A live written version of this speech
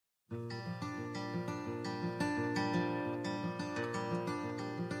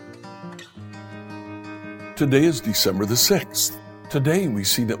Today is December the 6th. Today we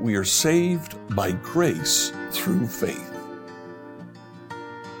see that we are saved by grace through faith.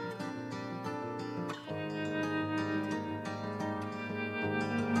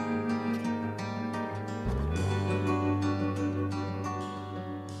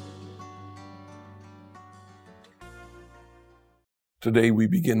 Today we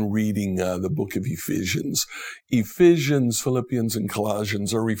begin reading the book of Ephesians. Ephesians, Philippians, and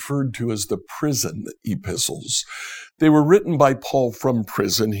Colossians are referred to as the prison epistles. They were written by Paul from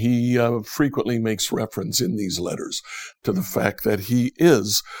prison. He frequently makes reference in these letters to the fact that he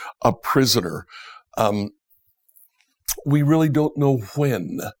is a prisoner. We really don't know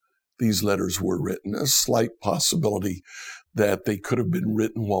when these letters were written. A slight possibility that they could have been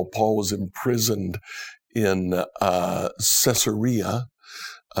written while Paul was imprisoned in Caesarea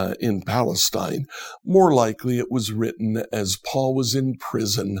in Palestine. More likely it was written as Paul was in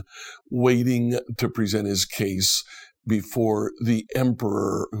prison waiting to present his case before the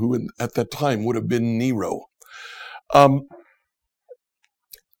emperor, who at that time would have been Nero.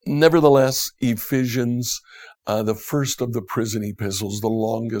 Nevertheless, Ephesians, the first of the prison epistles, the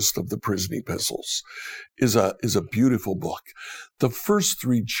longest of the prison epistles, is a beautiful book. The first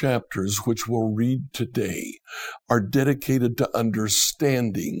 3 chapters, which we'll read today, are dedicated to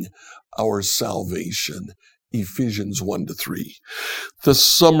understanding our salvation, Ephesians 1-3. The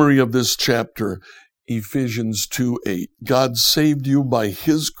summary of this chapter, Ephesians 2:8, God saved you by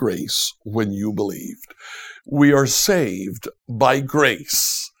His grace when you believed. We are saved by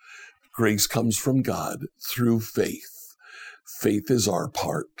grace. Grace comes from God through faith. Faith is our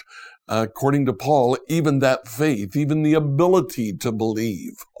part. According to Paul, even that faith, even the ability to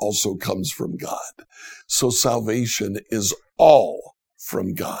believe, also comes from God. So salvation is all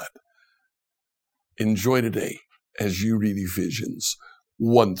from God. Enjoy today as you read Ephesians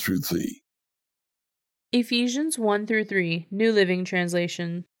 1-3. Ephesians 1-3, New Living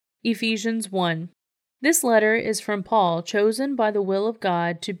Translation. Ephesians 1. This letter is from Paul, chosen by the will of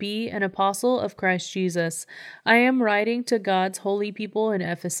God to be an apostle of Christ Jesus. I am writing to God's holy people in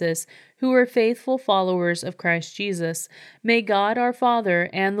Ephesus, who are faithful followers of Christ Jesus. May God our Father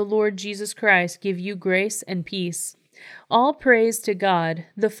and the Lord Jesus Christ give you grace and peace. All praise to God,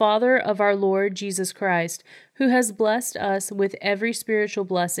 the Father of our Lord Jesus Christ, who has blessed us with every spiritual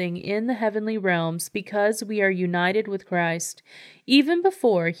blessing in the heavenly realms because we are united with Christ. Even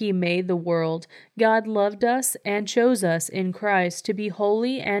before He made the world, God loved us and chose us in Christ to be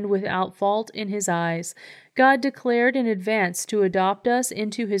holy and without fault in His eyes. God declared in advance to adopt us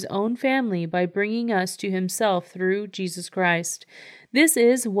into His own family by bringing us to Himself through Jesus Christ. This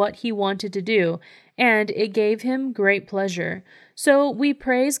is what He wanted to do, and it gave Him great pleasure. So we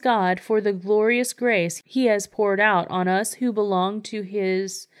praise God for the glorious grace He has poured out on us who belong to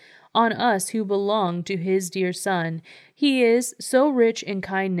His dear Son. He is so rich in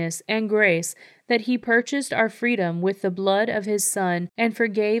kindness and grace that He purchased our freedom with the blood of His Son and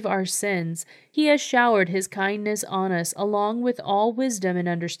forgave our sins. He has showered His kindness on us along with all wisdom and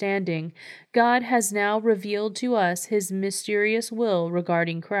understanding. God has now revealed to us His mysterious will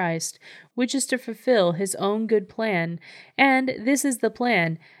regarding Christ, which is to fulfill His own good plan. And this is the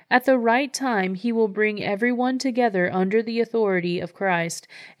plan. At the right time, He will bring everyone together under the authority of Christ,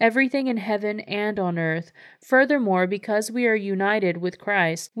 everything in heaven and on earth. Furthermore, because we are united with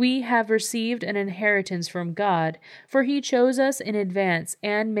Christ, we have received an inheritance from God, for He chose us in advance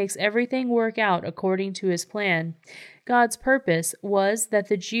and makes everything work out according to His plan. God's purpose was that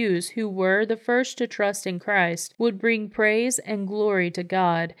the Jews who were the first to trust in Christ would bring praise and glory to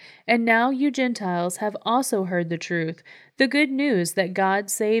God. And now you Gentiles have also heard the truth, the good news that God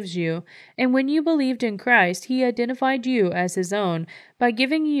saves you. And when you believed in Christ, He identified you as His own by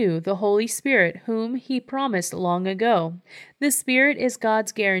giving you the Holy Spirit, whom He promised long ago. The Spirit is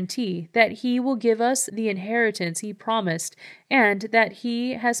God's guarantee that He will give us the inheritance He promised, and that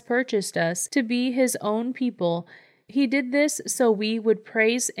He has purchased us to be His own people. He did this so we would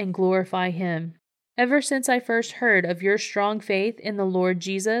praise and glorify Him. Ever since I first heard of your strong faith in the Lord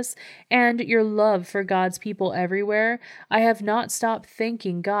Jesus and your love for God's people everywhere, I have not stopped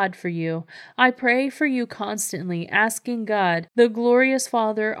thanking God for you. I pray for you constantly, asking God, the glorious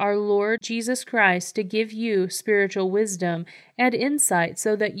Father, our Lord Jesus Christ, to give you spiritual wisdom and insight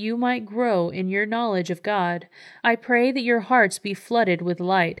so that you might grow in your knowledge of God. I pray that your hearts be flooded with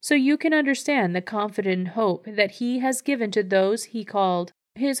light, so you can understand the confident hope that He has given to those He called.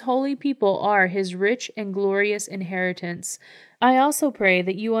 His holy people are His rich and glorious inheritance. I also pray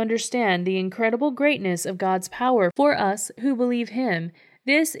that you understand the incredible greatness of God's power for us who believe Him.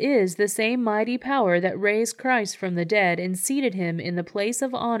 This is the same mighty power that raised Christ from the dead and seated him in the place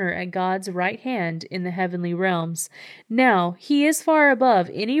of honor at God's right hand in the heavenly realms. Now, he is far above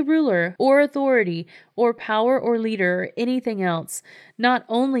any ruler or authority or power or leader or anything else, not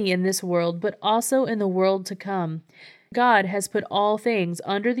only in this world, but also in the world to come. God has put all things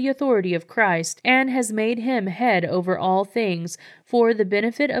under the authority of Christ and has made him head over all things for the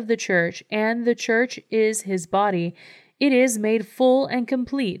benefit of the church, and the church is his body. It is made full and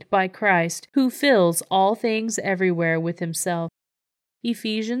complete by Christ, who fills all things everywhere with himself.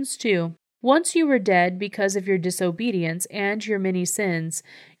 Ephesians 2. Once you were dead because of your disobedience and your many sins.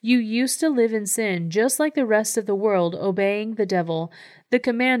 You used to live in sin just like the rest of the world, obeying the devil, the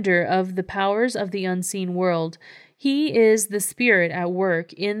commander of the powers of the unseen world. He is the spirit at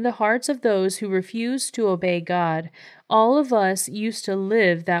work in the hearts of those who refuse to obey God. All of us used to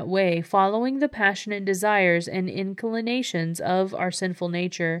live that way, following the passionate desires and inclinations of our sinful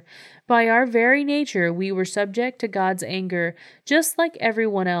nature. By our very nature, we were subject to God's anger, just like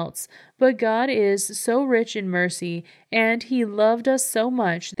everyone else. But God is so rich in mercy, and He loved us so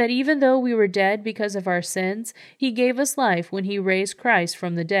much that even though we were dead because of our sins, He gave us life when He raised Christ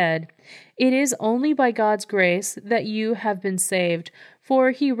from the dead. It is only by God's grace that you have been saved,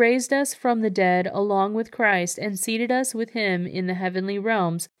 for He raised us from the dead along with Christ and seated us with Him in the heavenly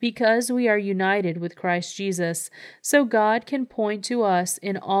realms, because we are united with Christ Jesus. So God can point to us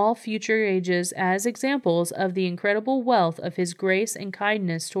in all future ages as examples of the incredible wealth of His grace and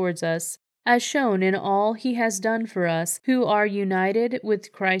kindness towards us, as shown in all He has done for us, who are united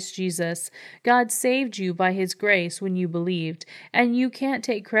with Christ Jesus. God saved you by His grace when you believed, and you can't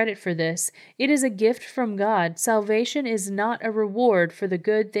take credit for this. It is a gift from God. Salvation is not a reward for the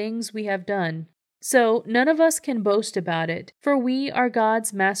good things we have done. So none of us can boast about it, for we are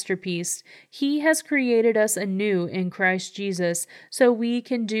God's masterpiece. He has created us anew in Christ Jesus, so we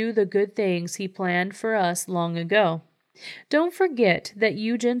can do the good things He planned for us long ago. Don't forget that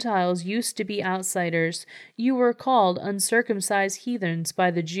you Gentiles used to be outsiders. You were called uncircumcised heathens by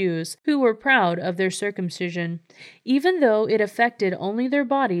the Jews, who were proud of their circumcision, even though it affected only their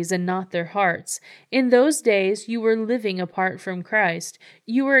bodies and not their hearts. In those days you were living apart from Christ.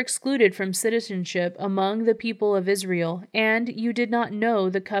 You were excluded from citizenship among the people of Israel, and you did not know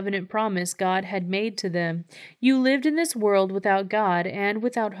the covenant promise God had made to them. You lived in this world without God and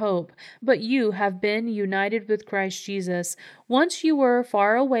without hope, but you have been united with Christ Jesus. Once you were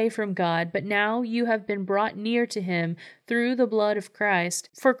far away from God, but now you have been brought near to Him through the blood of Christ,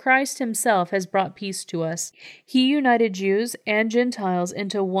 for Christ Himself has brought peace to us. He united Jews and Gentiles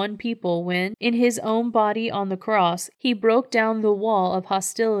into one people when, in His own body on the cross, He broke down the wall of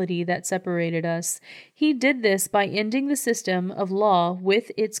hostility that separated us. He did this by ending the system of law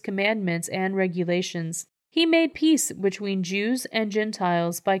with its commandments and regulations. He made peace between Jews and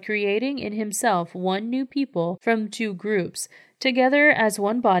Gentiles by creating in Himself one new people from two groups. Together as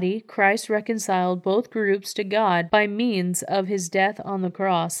one body, Christ reconciled both groups to God by means of His death on the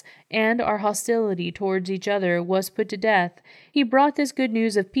cross, and our hostility towards each other was put to death. He brought this good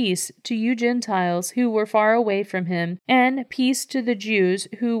news of peace to you Gentiles who were far away from Him, and peace to the Jews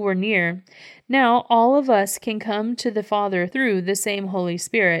who were near. Now all of us can come to the Father through the same Holy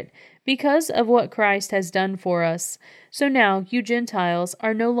Spirit, because of what Christ has done for us. So now you Gentiles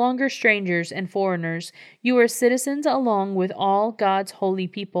are no longer strangers and foreigners. You are citizens along with all God's holy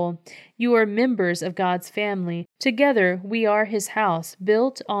people. You are members of God's family. Together we are His house,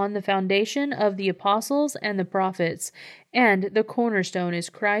 built on the foundation of the apostles and the prophets, and the cornerstone is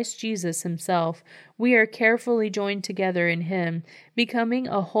Christ Jesus Himself. We are carefully joined together in Him, becoming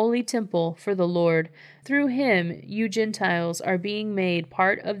a holy temple for the Lord. Through Him, you Gentiles are being made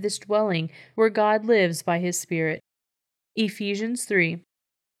part of this dwelling where God lives by His Spirit. Ephesians 3.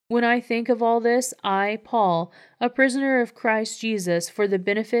 When I think of all this, I, Paul, a prisoner of Christ Jesus for the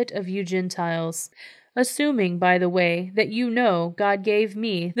benefit of you Gentiles, assuming, by the way, that you know God gave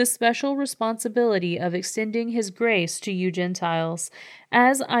me the special responsibility of extending His grace to you Gentiles.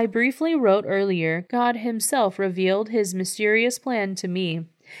 As I briefly wrote earlier, God Himself revealed His mysterious plan to me.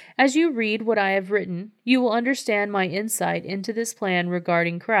 As you read what I have written, you will understand my insight into this plan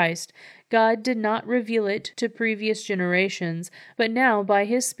regarding Christ. God did not reveal it to previous generations, but now by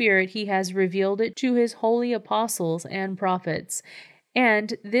His Spirit He has revealed it to His holy apostles and prophets.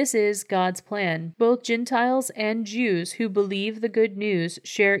 And this is God's plan. Both Gentiles and Jews who believe the good news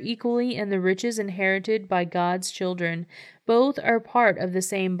share equally in the riches inherited by God's children. Both are part of the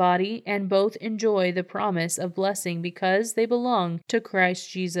same body, and both enjoy the promise of blessing because they belong to Christ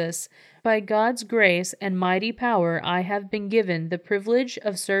Jesus. By God's grace and mighty power, I have been given the privilege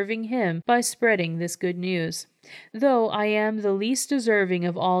of serving Him by spreading this good news. Though I am the least deserving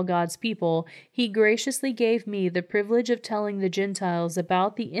of all God's people, He graciously gave me the privilege of telling the Gentiles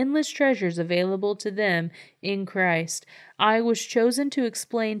about the endless treasures available to them in Christ. I was chosen to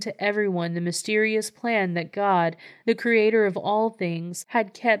explain to everyone the mysterious plan that God, the Creator of all things,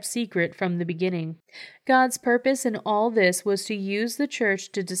 had kept secret from the beginning. God's purpose in all this was to use the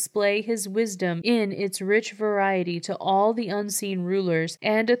church to display His wisdom in its rich variety to all the unseen rulers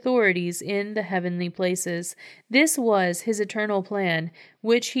and authorities in the heavenly places. This was His eternal plan,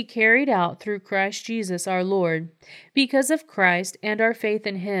 which He carried out through Christ Jesus our Lord. Because of Christ and our faith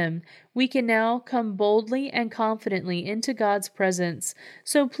in Him, we can now come boldly and confidently into God's presence.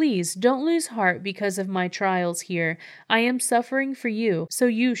 So please don't lose heart because of my trials here. I am suffering for you, so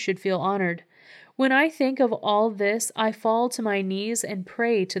you should feel honored. When I think of all this, I fall to my knees and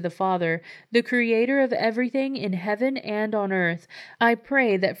pray to the Father, the Creator of everything in heaven and on earth. I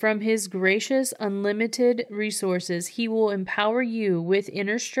pray that from His gracious, unlimited resources, He will empower you with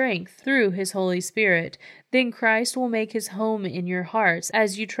inner strength through His Holy Spirit. Then Christ will make His home in your hearts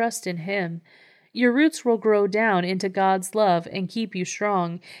as you trust in Him. Your roots will grow down into God's love and keep you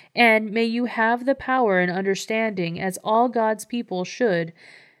strong, and may you have the power and understanding as all God's people should.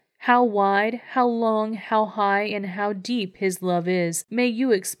 How wide, how long, how high, and how deep His love is. May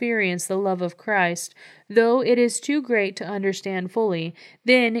you experience the love of Christ. Though it is too great to understand fully,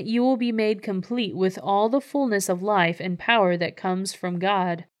 then you will be made complete with all the fullness of life and power that comes from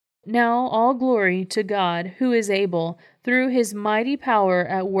God. Now all glory to God, who is able, through His mighty power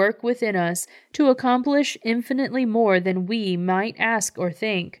at work within us, to accomplish infinitely more than we might ask or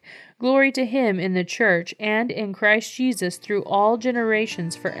think. Glory to Him in the Church and in Christ Jesus through all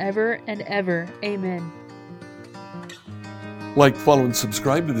generations forever and ever. Amen. Like, follow, and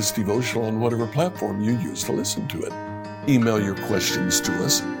subscribe to this devotional on whatever platform you use to listen to it. Email your questions to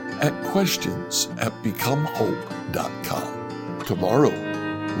us at questions@becomehope.com. Tomorrow,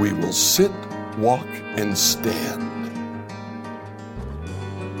 we will sit, walk, and stand